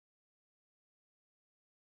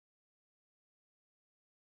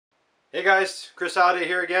Hey guys, Chris Ade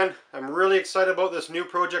here again. I'm really excited about this new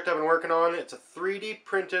project I've been working on. It's a 3D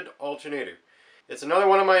printed alternator. It's another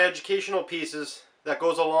one of my educational pieces that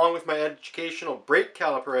goes along with my educational brake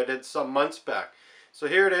caliper I did some months back. So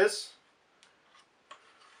here it is.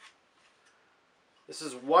 This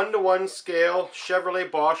is 1:1 scale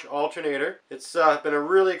Chevrolet Bosch alternator. It's been a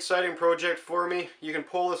really exciting project for me. You can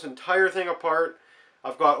pull this entire thing apart.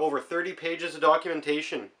 I've got over 30 pages of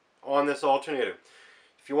documentation on this alternator.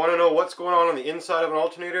 If you want to know what's going on the inside of an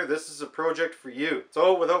alternator, this is a project for you.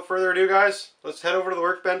 So without further ado guys, let's head over to the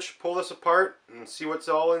workbench, pull this apart, and see what's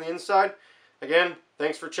all in the inside. Again,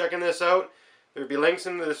 thanks for checking this out. There'll be links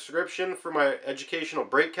in the description for my educational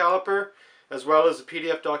brake caliper, as well as the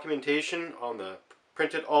PDF documentation on the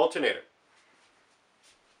printed alternator.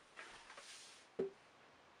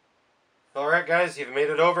 Alright guys, you've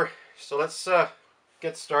made it over. So let's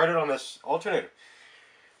get started on this alternator.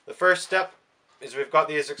 The first step is we've got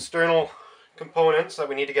these external components that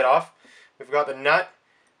we need to get off. We've got the nut,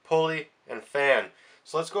 pulley, and fan.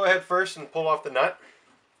 So let's go ahead first and pull off the nut.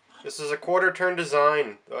 This is a quarter turn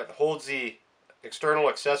design that holds the external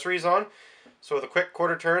accessories on. So with a quick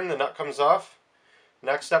quarter turn, the nut comes off.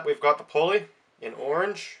 Next up, we've got the pulley in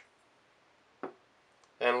orange.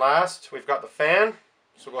 And last, we've got the fan.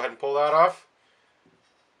 So go ahead and pull that off.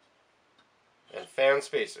 And fan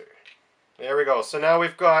spacer. There we go. So now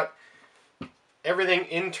we've got everything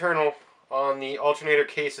internal on the alternator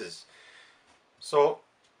cases. So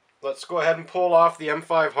let's go ahead and pull off the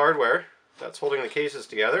M5 hardware that's holding the cases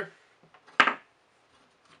together.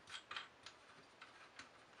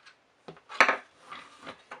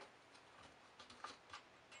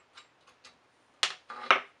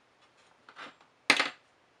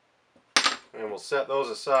 And we'll set those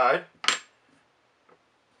aside.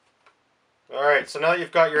 Alright, so now that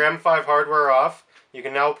you've got your M5 hardware off, you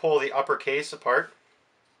can now pull the upper case apart.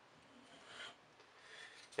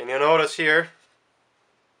 And you'll notice here,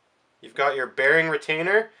 you've got your bearing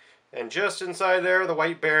retainer, and just inside there, the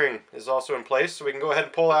white bearing is also in place, so we can go ahead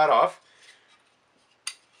and pull that off.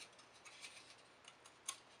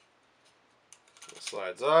 It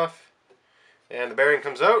slides off, and the bearing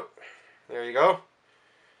comes out. There you go.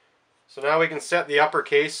 So now we can set the upper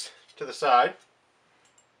case to the side.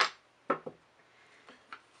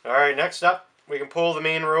 Alright, next up, we can pull the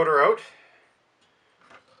main rotor out.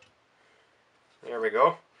 There we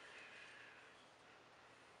go.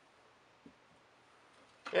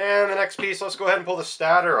 And the next piece, let's go ahead and pull the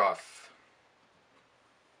stator off.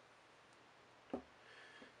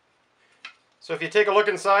 So if you take a look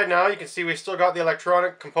inside now, you can see we've still got the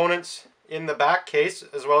electronic components in the back case,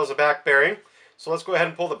 as well as the back bearing. So let's go ahead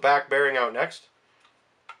and pull the back bearing out next.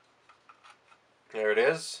 There it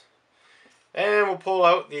is. And we'll pull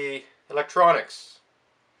out the electronics.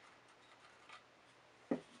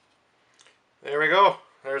 There we go.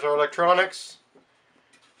 There's our electronics.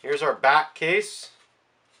 Here's our back case.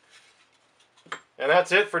 And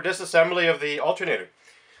that's it for disassembly of the alternator.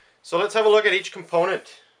 So let's have a look at each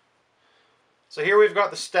component. So here we've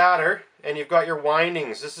got the stator, and you've got your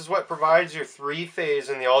windings. This is what provides your three-phase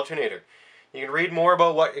in the alternator. You can read more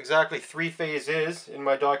about what exactly three-phase is in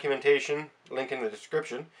my documentation, link in the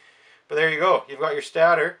description. But there you go. You've got your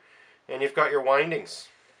stator, and you've got your windings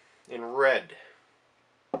in red.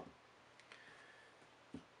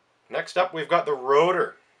 Next up, we've got the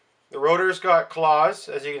rotor. The rotor's got claws,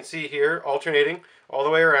 as you can see here, alternating all the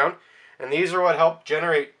way around. And these are what help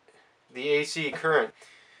generate the AC current.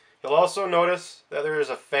 You'll also notice that there is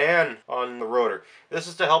a fan on the rotor. This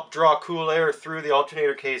is to help draw cool air through the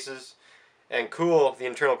alternator cases and cool the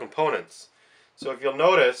internal components. So if you'll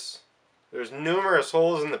notice, there's numerous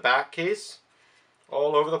holes in the back case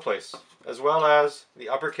all over the place, as well as the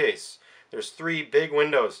upper case. There's 3 big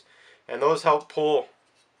windows, and those help pull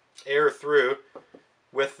air through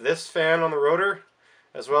with this fan on the rotor,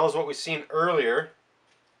 as well as what we've seen earlier,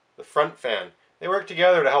 the front fan. They work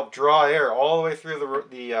together to help draw air all the way through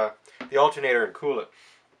the alternator and cool it.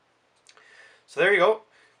 So there you go.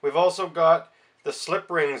 We've also got the slip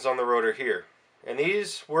rings on the rotor here, and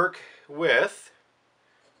these work with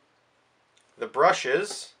the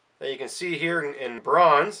brushes that you can see here in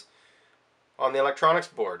bronze on the electronics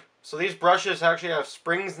board. So these brushes actually have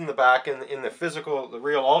springs in the back in the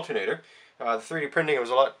real alternator. The 3D printing, it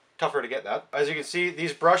was a lot tougher to get that. As you can see,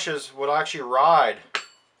 these brushes will actually ride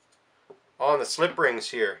on the slip rings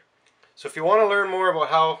here. So if you want to learn more about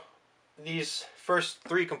how these first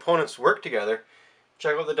 3 components work together,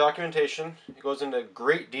 check out the documentation. It goes into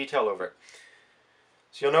great detail over it.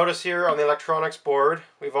 So you'll notice here on the electronics board,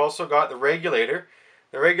 we've also got the regulator.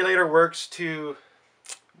 The regulator works to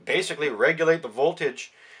basically regulate the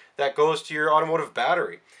voltage that goes to your automotive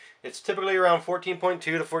battery. It's typically around 14.2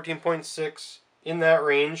 to 14.6 in that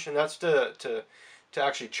range, and that's to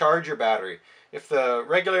actually charge your battery. If the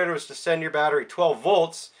regulator was to send your battery 12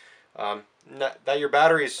 volts, that your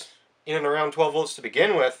battery's in and around 12 volts to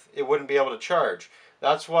begin with, it wouldn't be able to charge.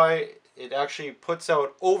 That's why it actually puts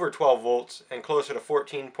out over 12 volts and closer to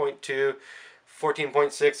 14.2,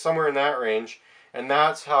 14.6, somewhere in that range. And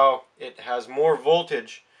that's how it has more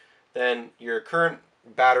voltage than your current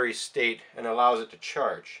battery state and allows it to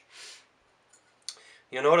charge.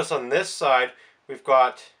 You'll notice on this side we've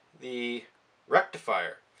got the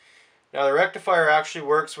rectifier. Now the rectifier actually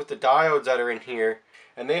works with the diodes that are in here,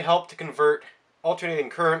 and they help to convert alternating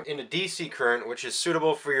current into DC current, which is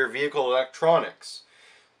suitable for your vehicle electronics.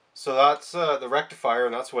 So that's the rectifier,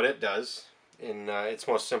 and that's what it does in its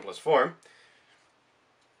most simplest form.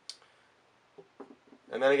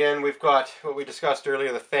 And then again, we've got what we discussed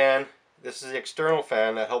earlier, the fan. This is the external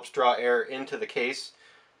fan that helps draw air into the case,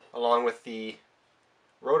 along with the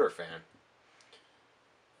rotor fan.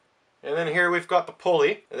 And then here we've got the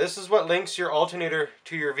pulley. This is what links your alternator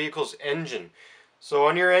to your vehicle's engine. So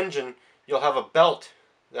on your engine, you'll have a belt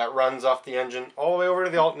that runs off the engine all the way over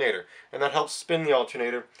to the alternator, and that helps spin the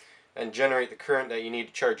alternator and generate the current that you need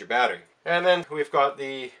to charge your battery. And then we've got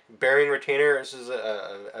the bearing retainer. This is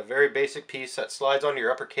a very basic piece that slides onto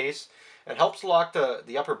your upper case and helps lock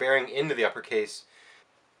the upper bearing into the upper case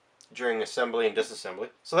during assembly and disassembly.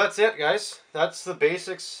 So that's it, guys. That's the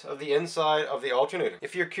basics of the inside of the alternator.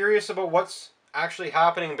 If you're curious about what's actually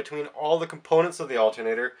happening between all the components of the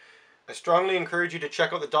alternator, I strongly encourage you to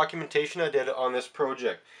check out the documentation I did on this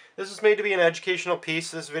project. This is made to be an educational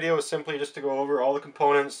piece. This video is simply just to go over all the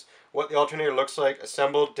components, what the alternator looks like,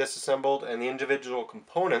 assembled, disassembled, and the individual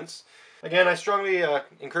components. Again, I strongly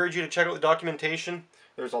encourage you to check out the documentation.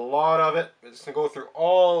 There's a lot of it. It's going to go through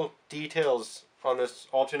all details on this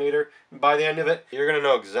alternator, and by the end of it, you're going to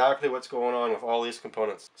know exactly what's going on with all these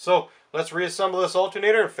components. So let's reassemble this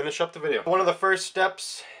alternator and finish up the video. One of the first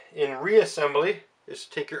steps in reassembly is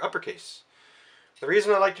to take your upper case. The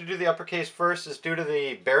reason I like to do the upper case first is due to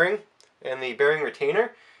the bearing and the bearing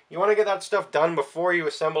retainer. You want to get that stuff done before you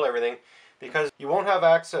assemble everything, because you won't have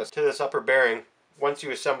access to this upper bearing once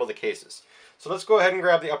you assemble the cases. So let's go ahead and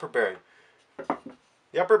grab the upper bearing.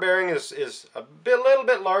 The upper bearing is a little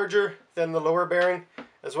bit larger than the lower bearing,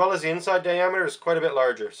 as well as the inside diameter is quite a bit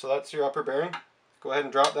larger. So that's your upper bearing. Go ahead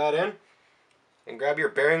and drop that in and grab your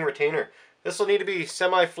bearing retainer. This will need to be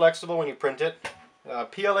semi-flexible when you print it.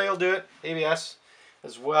 PLA will do it, ABS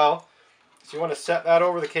as well. So you want to set that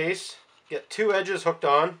over the case, get two edges hooked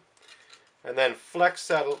on, and then flex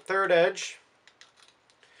that third edge,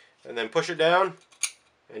 and then push it down,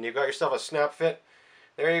 and you've got yourself a snap fit.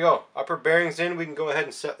 There you go. Upper bearing's in. We can go ahead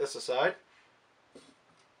and set this aside.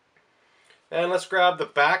 And let's grab the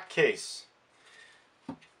back case.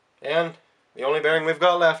 And the only bearing we've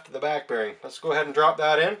got left, the back bearing. Let's go ahead and drop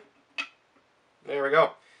that in. There we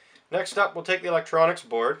go. Next up, we'll take the electronics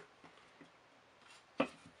board.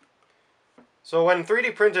 So when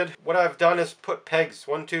 3D printed, what I've done is put pegs,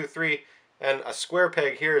 1, 2, 3, and a square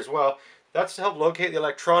peg here as well. That's to help locate the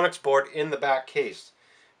electronics board in the back case.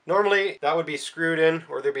 Normally that would be screwed in,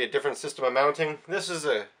 or there'd be a different system of mounting. This is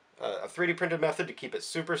a 3D printed method to keep it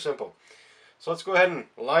super simple. So let's go ahead and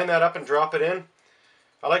line that up and drop it in.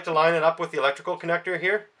 I like to line it up with the electrical connector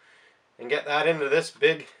here and get that into this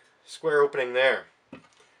big square opening there.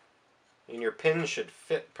 And your pin should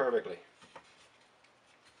fit perfectly.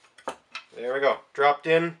 There we go. Dropped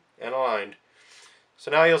in and aligned. So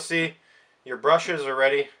now you'll see your brushes are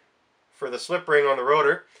ready for the slip ring on the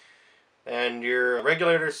rotor. And your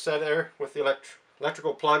regulator is set there with the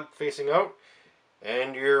electrical plug facing out.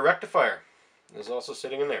 And your rectifier is also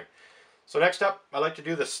sitting in there. So next up, I like to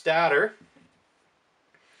do the stator.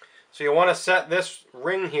 So you want to set this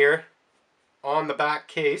ring here on the back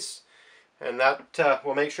case. And that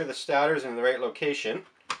will make sure the stator is in the right location.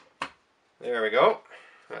 There we go.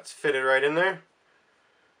 That's fitted right in there.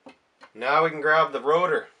 Now we can grab the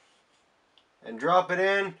rotor and drop it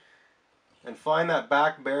in and find that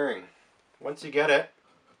back bearing. Once you get it,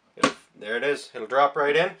 there it is. It'll drop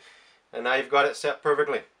right in, and now you've got it set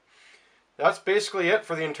perfectly. That's basically it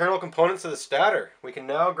for the internal components of the stator. We can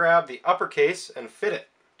now grab the upper case and fit it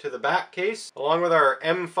to the back case. Along with our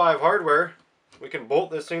M5 hardware, we can bolt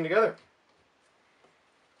this thing together.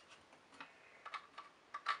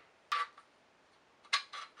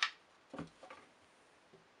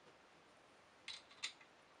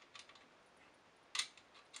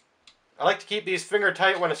 I like to keep these finger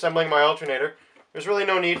tight when assembling my alternator. There's really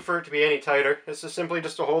no need for it to be any tighter. This is simply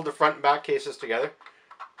just to hold the front and back cases together.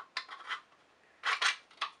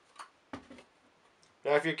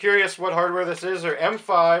 Now if you're curious what hardware this is, they're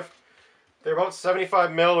M5. They're about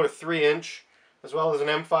 75 mil or 3 inch, as well as an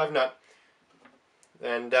M5 nut.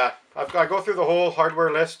 And I go through the whole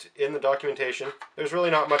hardware list in the documentation. There's really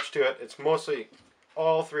not much to it. It's mostly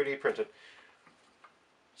all 3D printed.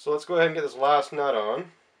 So let's go ahead and get this last nut on.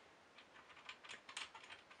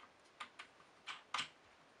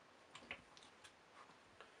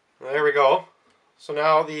 There we go. So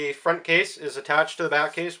now the front case is attached to the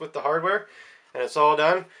back case with the hardware, and it's all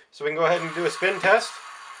done. So we can go ahead and do a spin test.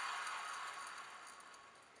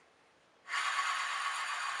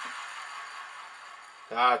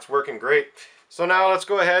 It's working great. So now let's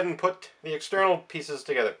go ahead and put the external pieces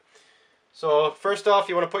together. So first off,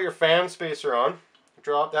 you want to put your fan spacer on.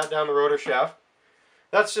 Drop that down the rotor shaft.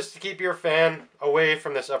 That's just to keep your fan away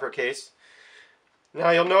from this upper case. Now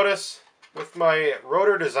you'll notice with my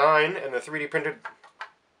rotor design and the 3D printed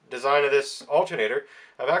design of this alternator,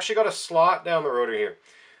 I've actually got a slot down the rotor here.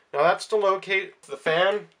 Now that's to locate the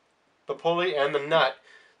fan, the pulley, and the nut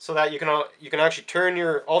so that you can actually turn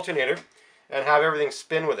your alternator and have everything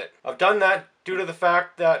spin with it. I've done that due to the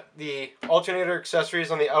fact that the alternator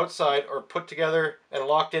accessories on the outside are put together and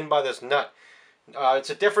locked in by this nut. It's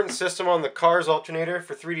a different system on the car's alternator.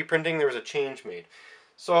 For 3D printing, there was a change made.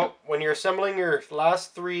 So when you're assembling your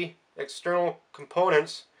last 3 external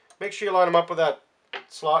components, make sure you line them up with that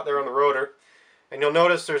slot there on the rotor. And you'll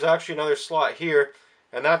notice there's actually another slot here,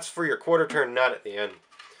 and that's for your quarter turn nut at the end.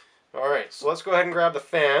 Alright, so let's go ahead and grab the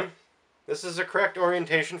fan. This is the correct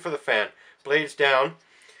orientation for the fan. Blades down,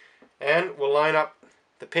 and we'll line up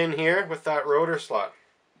the pin here with that rotor slot.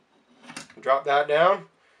 Drop that down.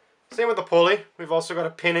 Same with the pulley. We've also got a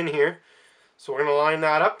pin in here, so we're going to line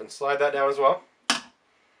that up and slide that down as well.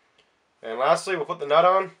 And lastly, we'll put the nut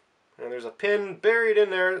on, and there's a pin buried in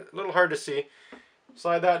there, a little hard to see.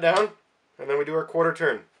 Slide that down, and then we do our quarter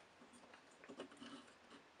turn.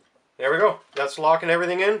 There we go. That's locking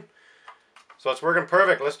everything in. So it's working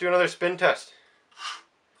perfect. Let's do another spin test.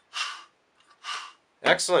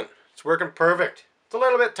 Excellent. It's working perfect. It's a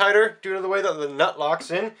little bit tighter due to the way that the nut locks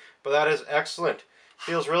in, but that is excellent.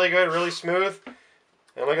 Feels really good, really smooth.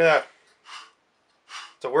 And look at that.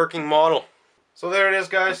 It's a working model. So there it is,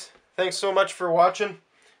 guys. Thanks so much for watching.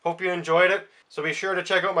 Hope you enjoyed it. So be sure to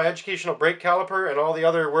check out my educational brake caliper and all the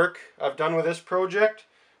other work I've done with this project.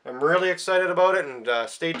 I'm really excited about it, and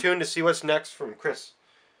stay tuned to see what's next from Chris.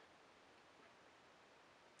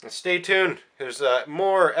 And stay tuned. There's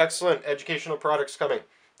more excellent educational products coming.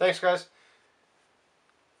 Thanks, guys.